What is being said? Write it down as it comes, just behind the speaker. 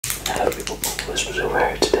Hello people, this was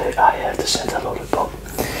where today I have to send a lollipop.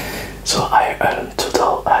 So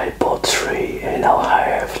total I bought 3 and now I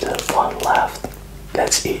have the 1 left.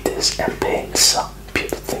 Let's eat this and paint some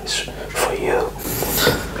beautiful things for you.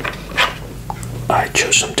 I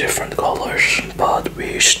chose some different colors, but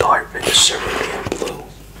we start with the cerulean blue.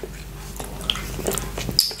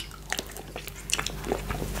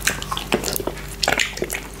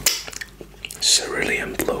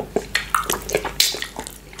 Cerulean blue.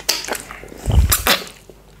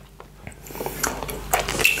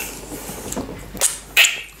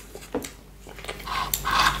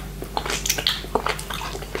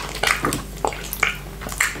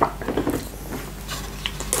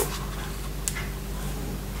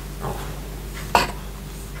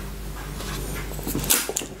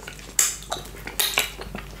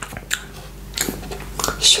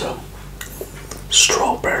 So,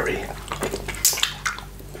 strawberry.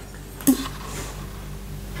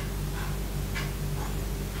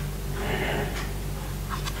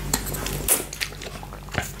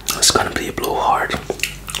 It's gonna be a blue heart.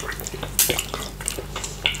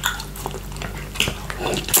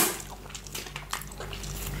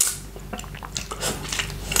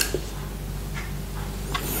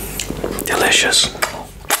 Delicious.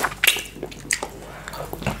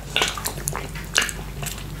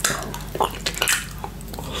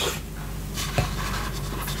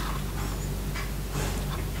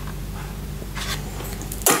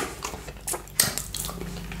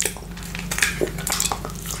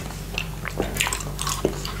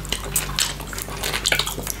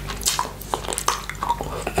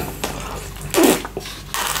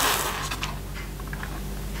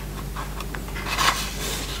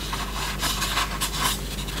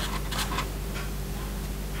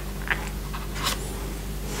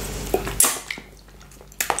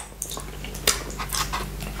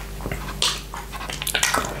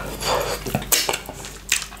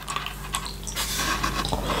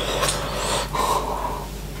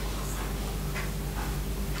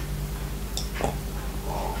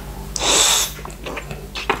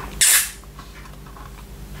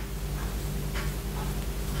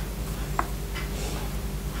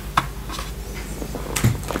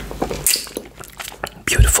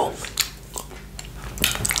 Beautiful.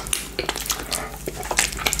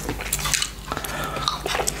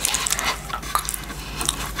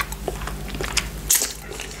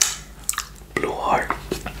 Blue heart.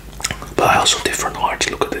 But also different hearts.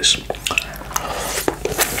 Look at this.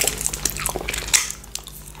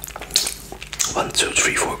 1, 2,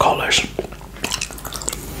 3, 4 colors.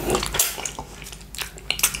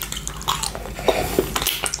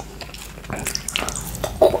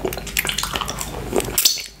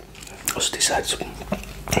 Also decided to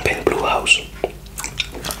paint a blue house.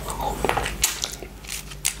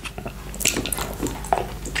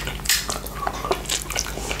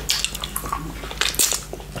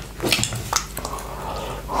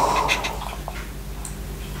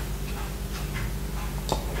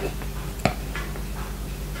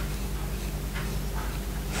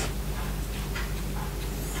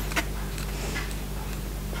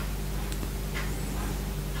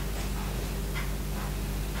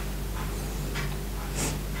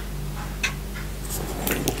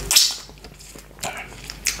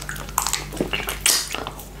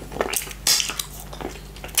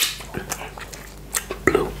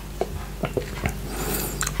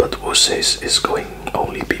 Says is going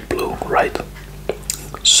only be blue, right?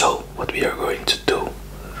 So what we are going to do,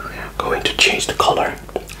 going to change the color.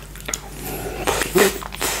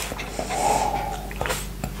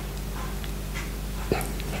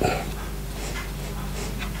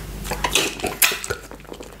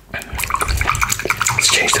 Let's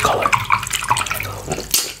change the color.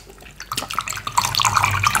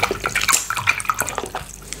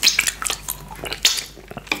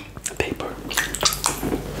 Paper.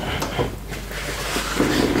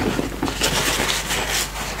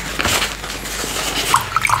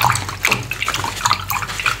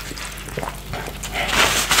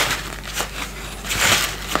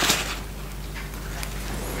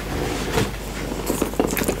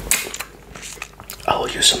 I will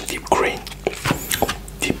use some deep green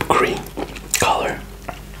color.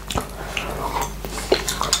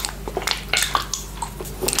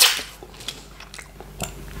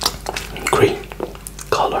 Green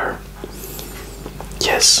color.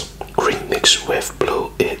 Yes, green mixed with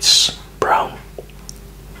blue, it's brown.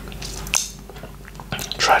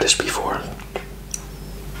 Try this before.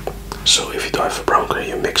 So if you don't have a brown green,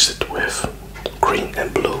 you mix it with green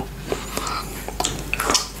and blue.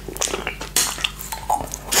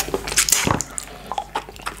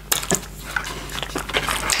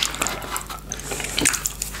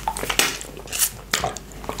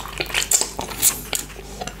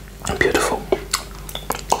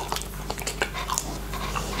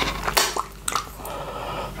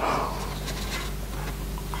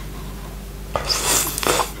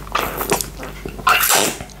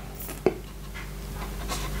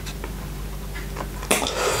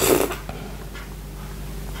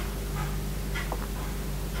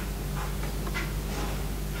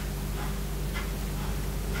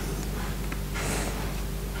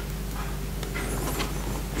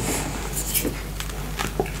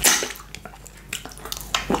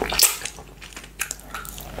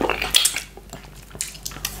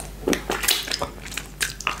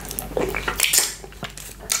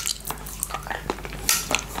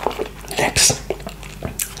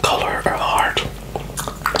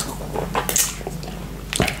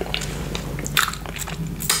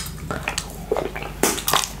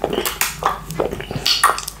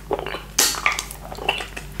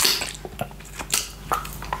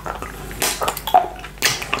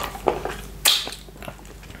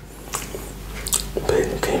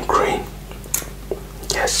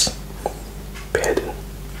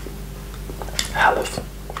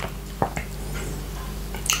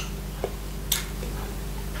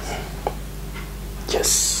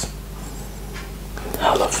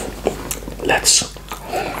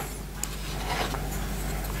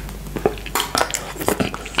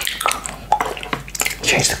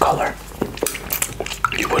 change the color.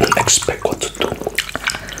 You wouldn't expect what to do.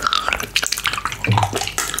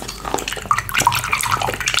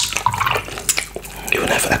 You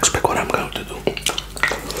never expect what I'm going to do.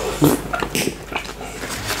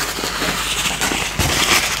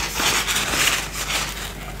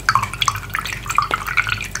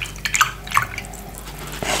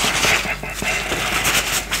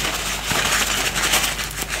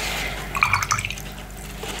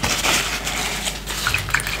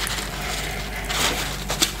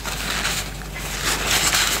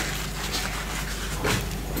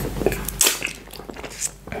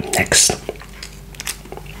 Next.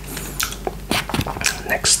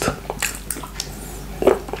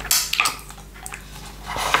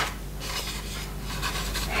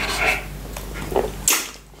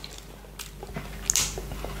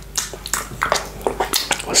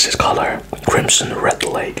 What's this color? Crimson Red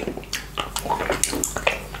Lake.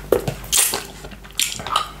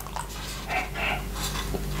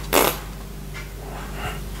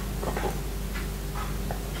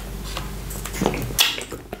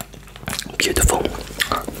 Beautiful.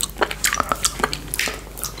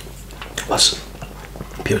 Was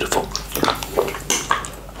beautiful.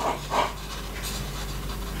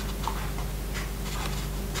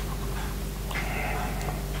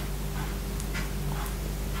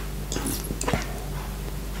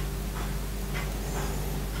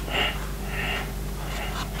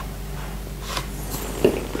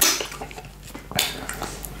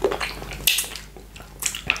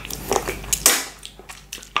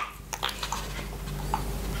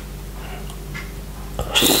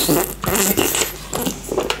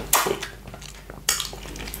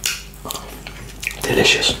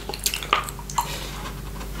 Delicious.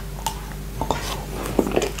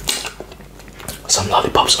 Some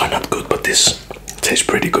lollipops are not good, but this tastes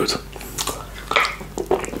pretty good.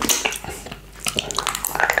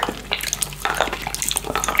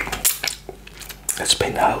 Let's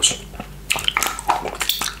paint the house.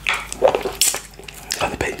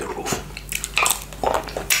 Gonna paint the roof.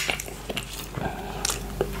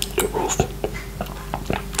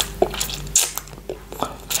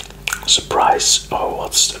 Surprise. Oh,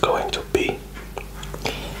 what's going to be?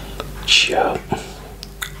 Yeah.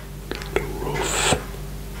 The roof.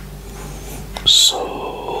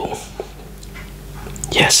 So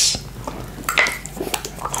yes.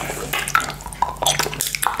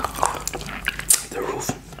 The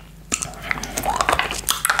roof.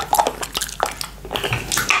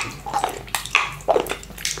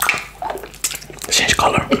 Change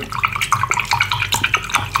color.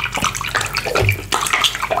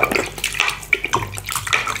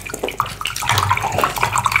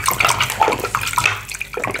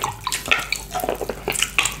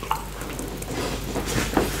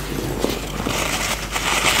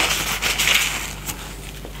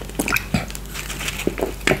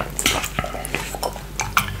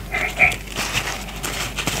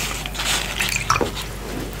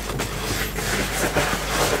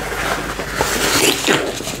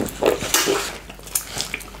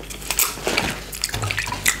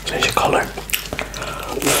 Change the color.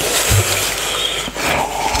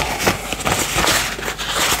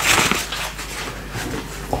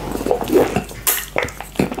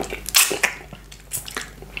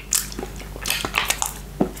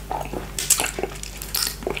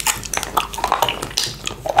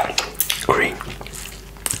 Green.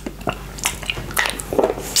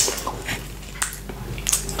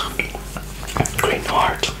 Green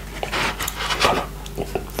heart. Gonna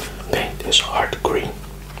paint this heart green.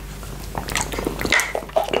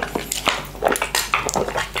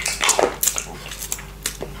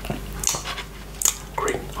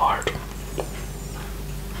 Green heart.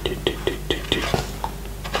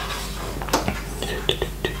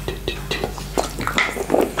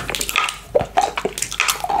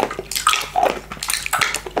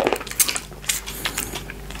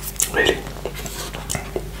 Really?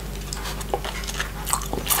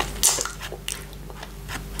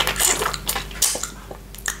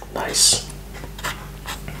 Nice.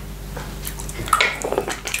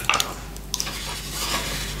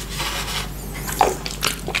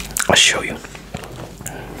 I'll show you.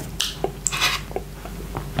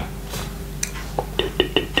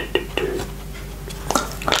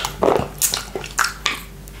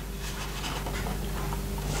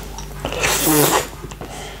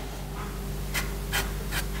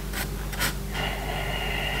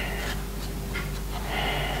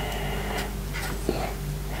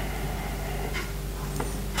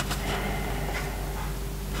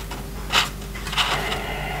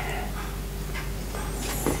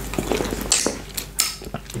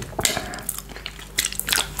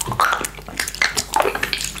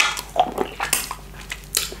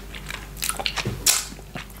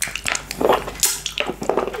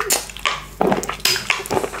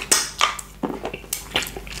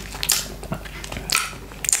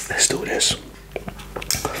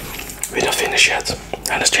 finished yet.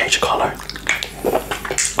 And let's change the color.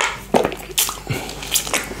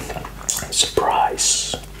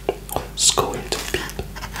 Surprise. It's going to be.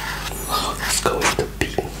 It's going to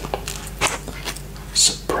be.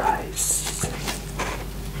 Surprise.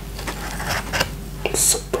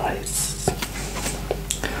 Surprise.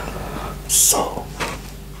 So,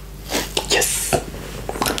 yes.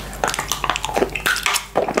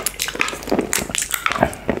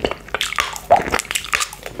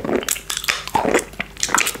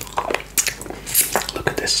 Look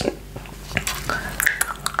at this.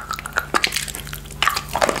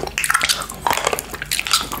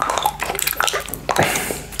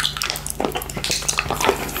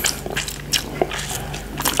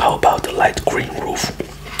 How about the light green roof?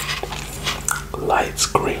 Light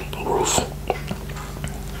green roof.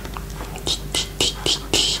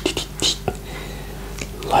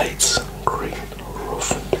 Light green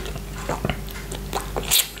roof.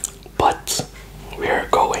 But we are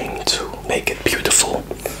going to make it beautiful.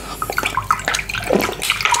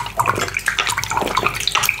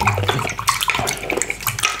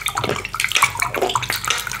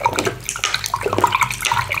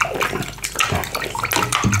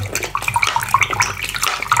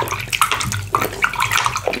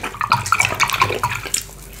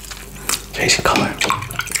 Changing color.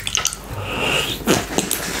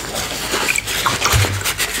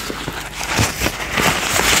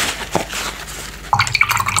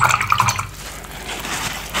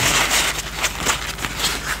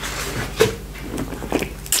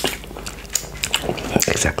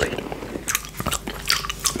 Exactly.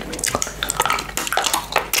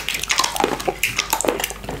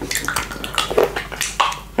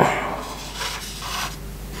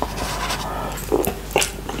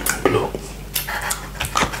 Blue.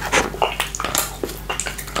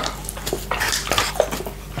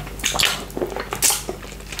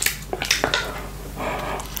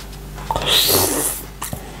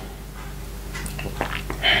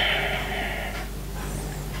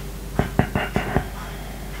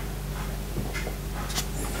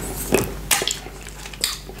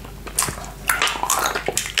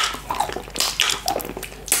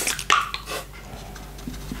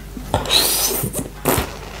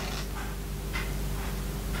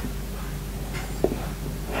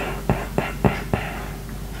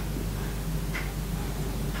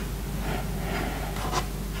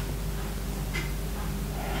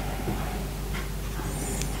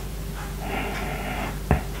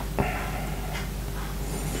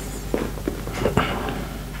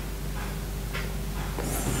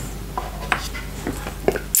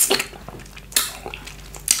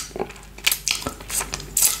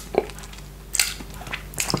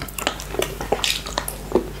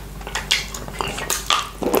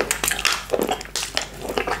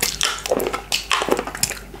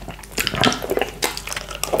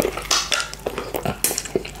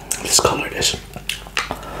 Let's color this.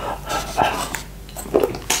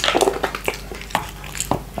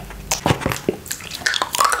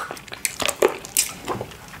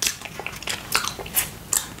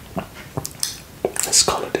 Let's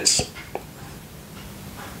color this.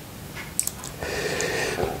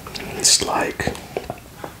 It's like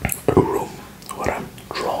a room, what I'm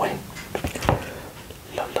drawing.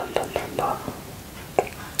 La la la la la.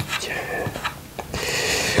 Yeah.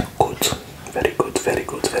 Good. Very good, very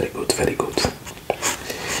good, very good, very good.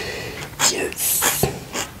 Yes.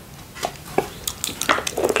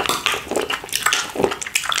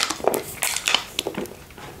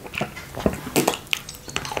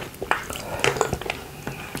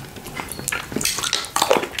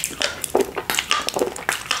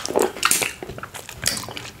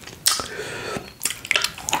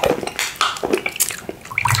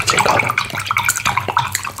 Check out.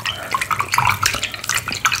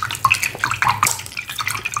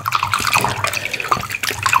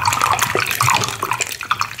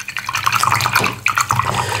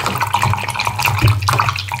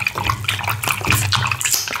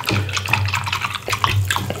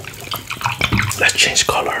 Let's change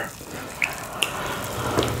color.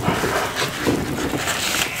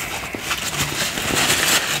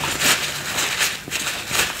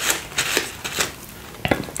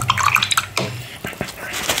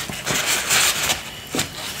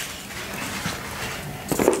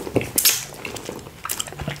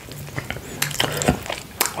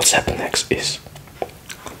 What's happening next is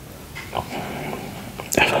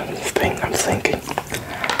I'm thinking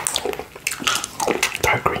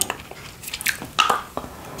dark green.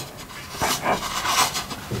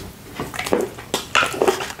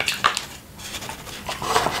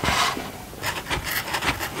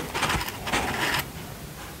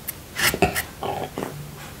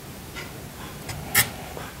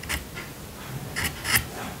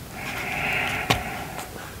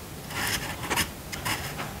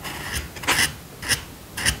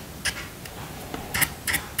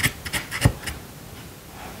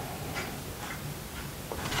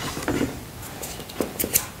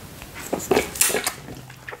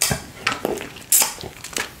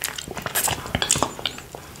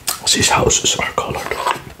 houses are colored,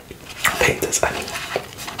 painted. I mean,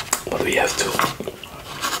 but we have to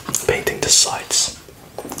painting the sides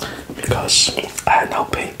because I now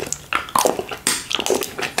paint.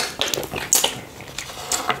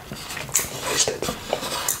 Taste it.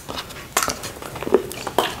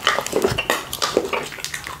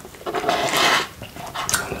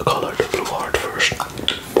 And the color the blue heart first.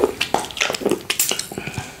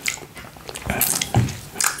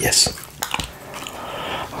 Yes.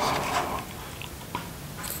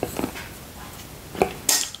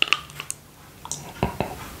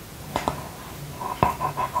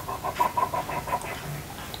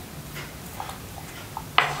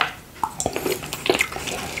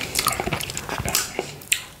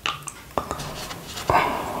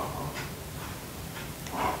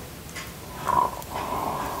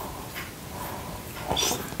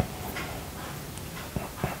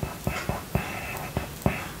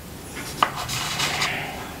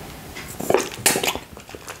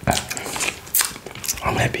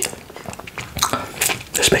 I'm happy.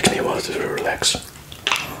 This makes me want to relax.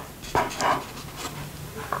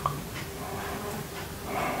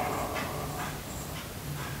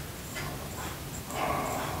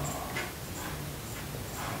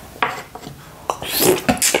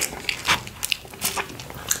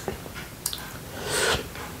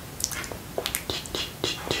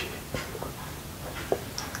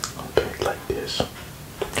 I'll do it like this.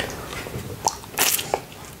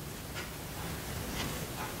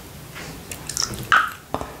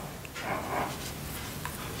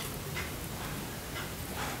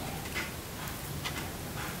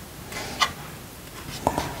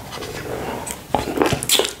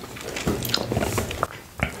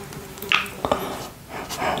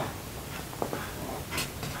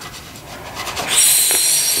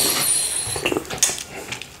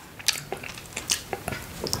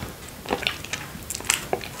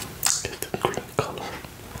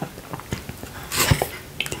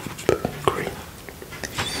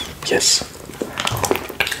 Yes.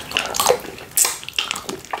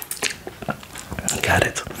 Got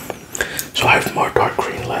it. So I have more dark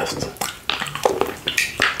green left.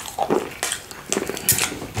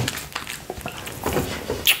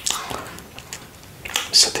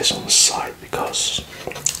 Set this on the side because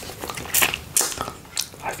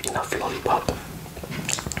I have enough lollipop.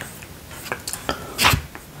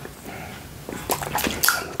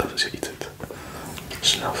 I'm not gonna eat it.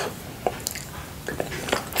 It's enough.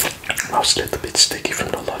 Now it's a little bit sticky from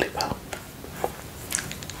the lollipop.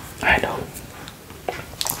 I know.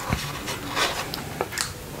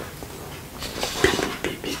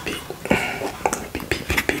 Beep, beep, beep, beep. Beep, beep,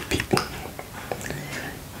 beep, beep, beep.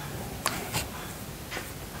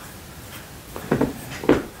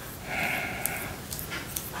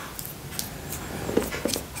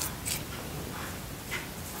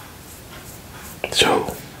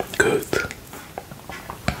 So good.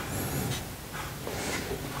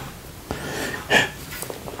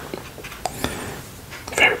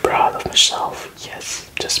 Very proud of myself. Yes,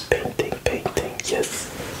 just painting, painting. Yes.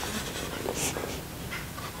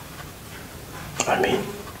 I mean,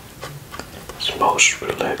 it's the most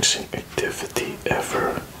relaxing activity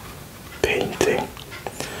ever. Painting,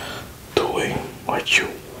 doing what you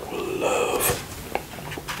love.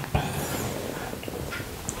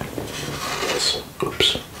 Yes,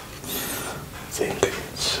 oops. I think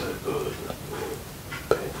it's a good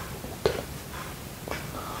paint.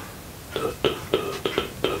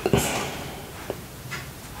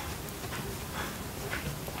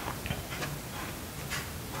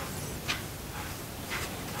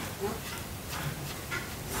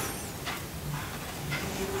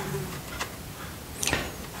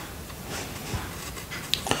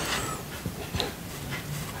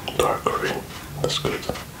 Dark green, that's good.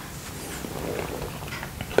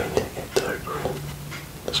 Painting it dark green,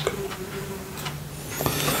 that's good.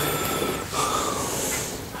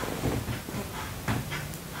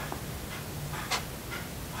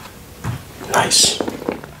 Nice.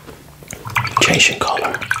 Changing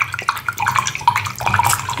color.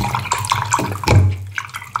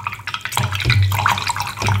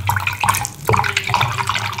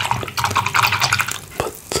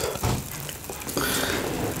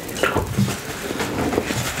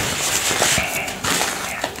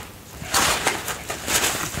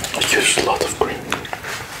 I use a lot of green.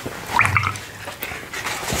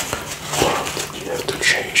 But you have to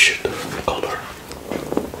change the color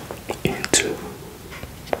into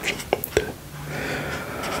the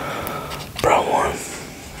brown one.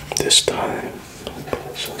 This time,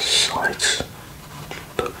 some sides.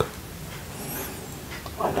 Look.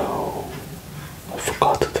 I know. I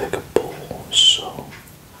forgot to take a bowl, so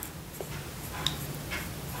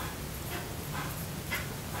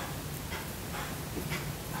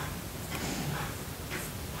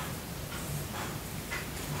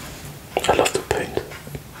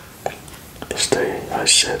I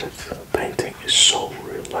said it. Painting is so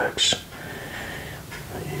relaxed.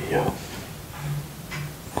 Yeah.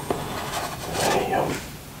 Yeah.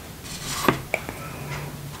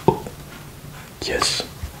 Oh, yes.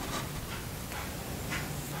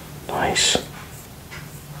 Nice.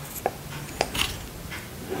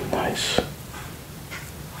 Nice.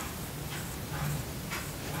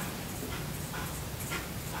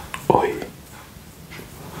 Oi.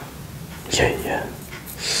 Yeah, yeah.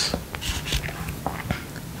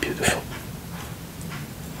 Beautiful.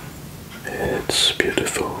 It's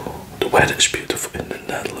beautiful. The weather is beautiful in the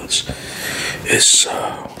Netherlands. It's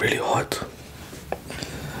really hot.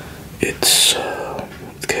 It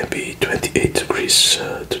can be 28 degrees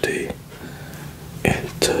today,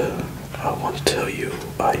 and I want to tell you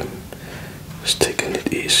I'm just taking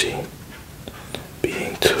it easy,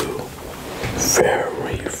 being too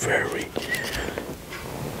very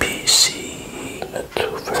busy, not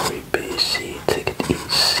too very busy. Take it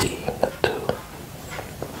easy, not too.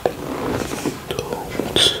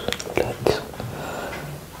 Don't let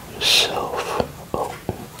yourself. Oh.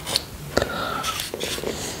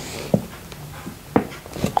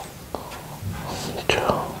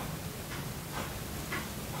 Joe.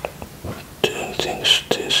 Doing things.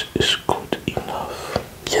 This is good enough.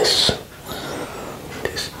 Yes,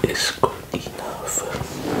 this is good enough.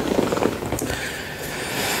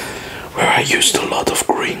 Where I used a lot of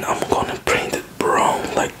green, I'm gonna paint it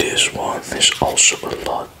brown like this one. There's also a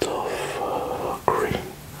lot of green.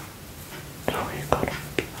 So we're gonna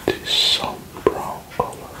put this some brown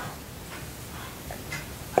color.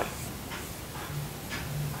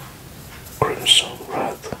 Crimson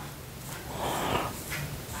red.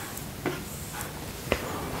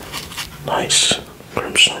 Nice.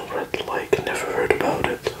 Crimson red, like, never heard about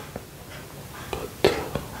it. But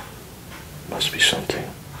must be something.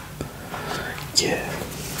 Yeah.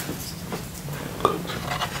 Good.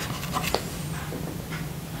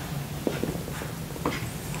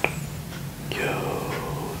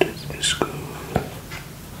 Yo, this is good.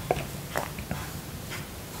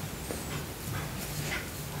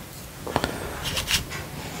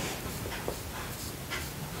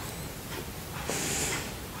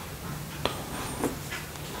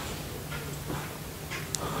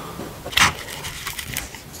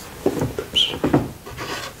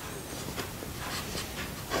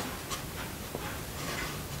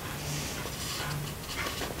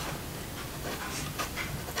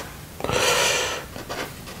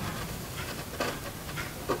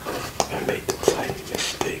 I made a tiny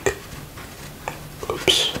mistake.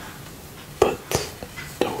 Oops. But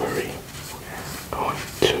don't worry. I'm going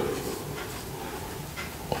to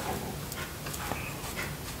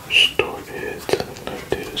store it like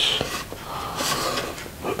this.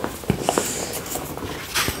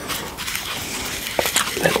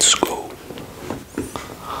 Let's go.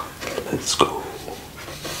 Let's go.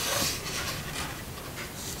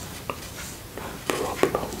 No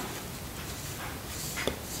problem.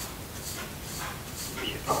 We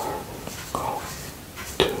are going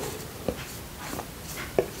to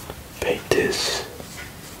paint this.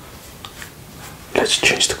 Let's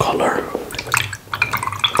change the color.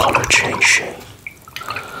 Color changing.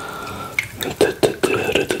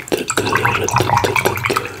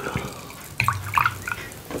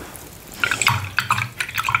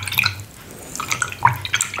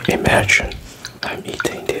 Imagine I'm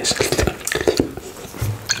eating this.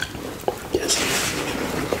 Yes.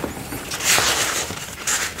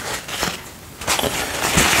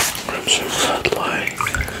 Crimson red line.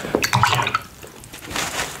 Yeah.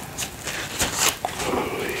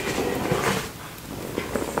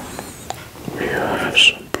 We have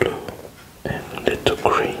some blue and a little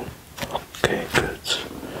green. Okay, good.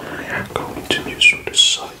 We are going to use for the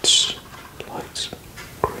sides. Lights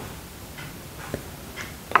green.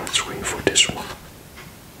 Lights green for this one.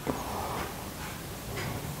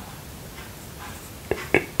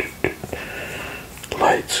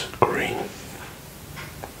 Light green.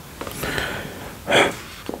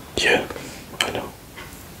 Yeah, I know.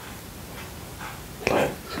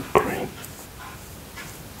 Light green.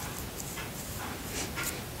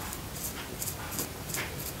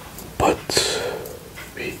 But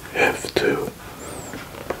we have to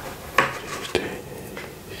use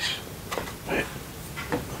this. Wait.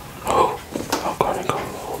 Oh, how can I go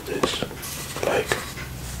hold this? Like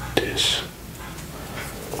this.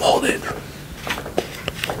 Hold it.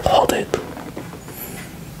 Hold it.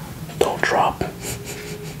 Don't drop.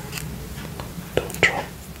 Don't drop.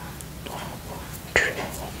 Don't drop.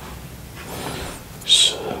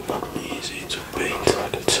 It's not easy to paint, I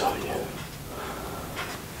can tell you.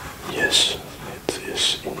 Yes, it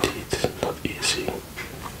is indeed not easy.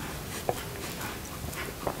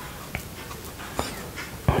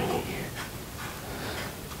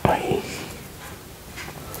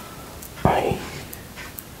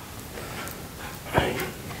 fine.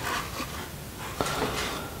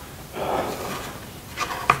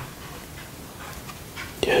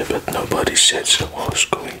 Yeah, but nobody said it was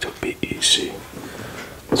going to be easy.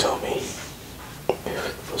 Tell me, if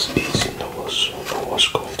it was easy, no one was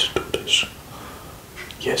going to do this.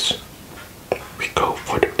 Yes, we go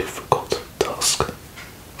for the difficult task. We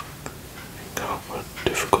go for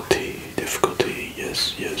difficulty.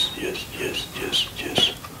 Yes, yes, yes, yes, yes,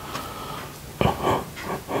 yes.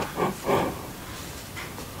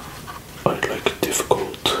 I like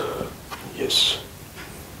difficult. Yes.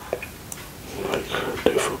 Like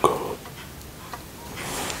difficult.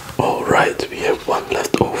 Alright, we have one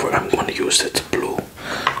left over. I'm gonna use that blue.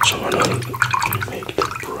 So I'm gonna make the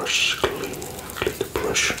brush clean the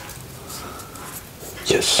brush.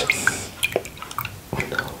 Yes.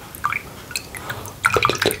 No.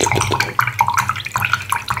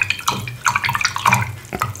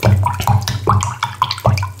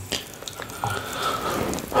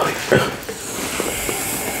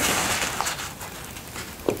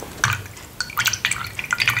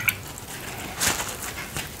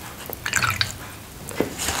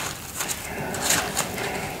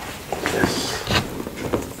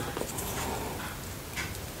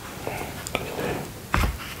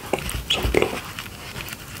 Some blue.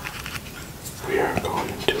 We are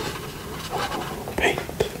going to paint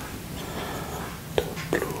the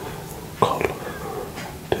blue color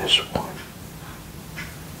this one.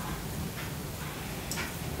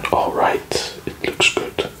 Alright, it looks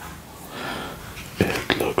good.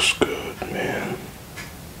 It looks good, man.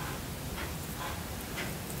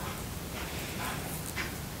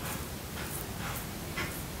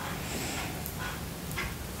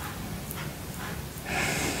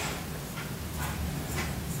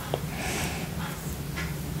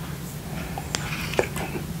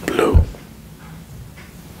 Blue.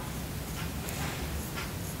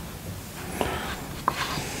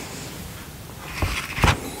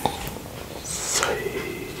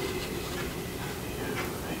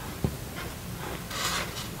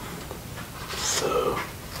 So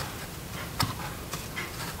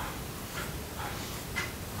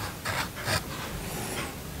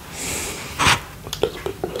a little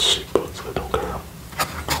bit messy, but I don't care.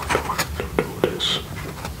 I want to do this.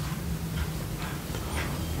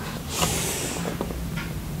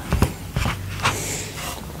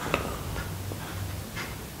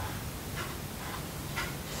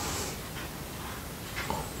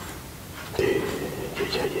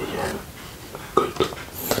 Yeah. Good.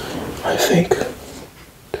 I think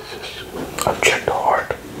this is. I've checked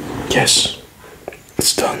hard. Yes,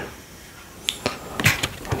 it's done.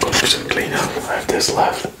 I'm going to clean up. I have this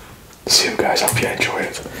left. See you guys. Hope you enjoy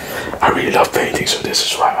it. I really love painting, so this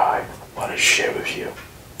is why I want to share with you.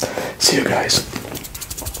 See you guys.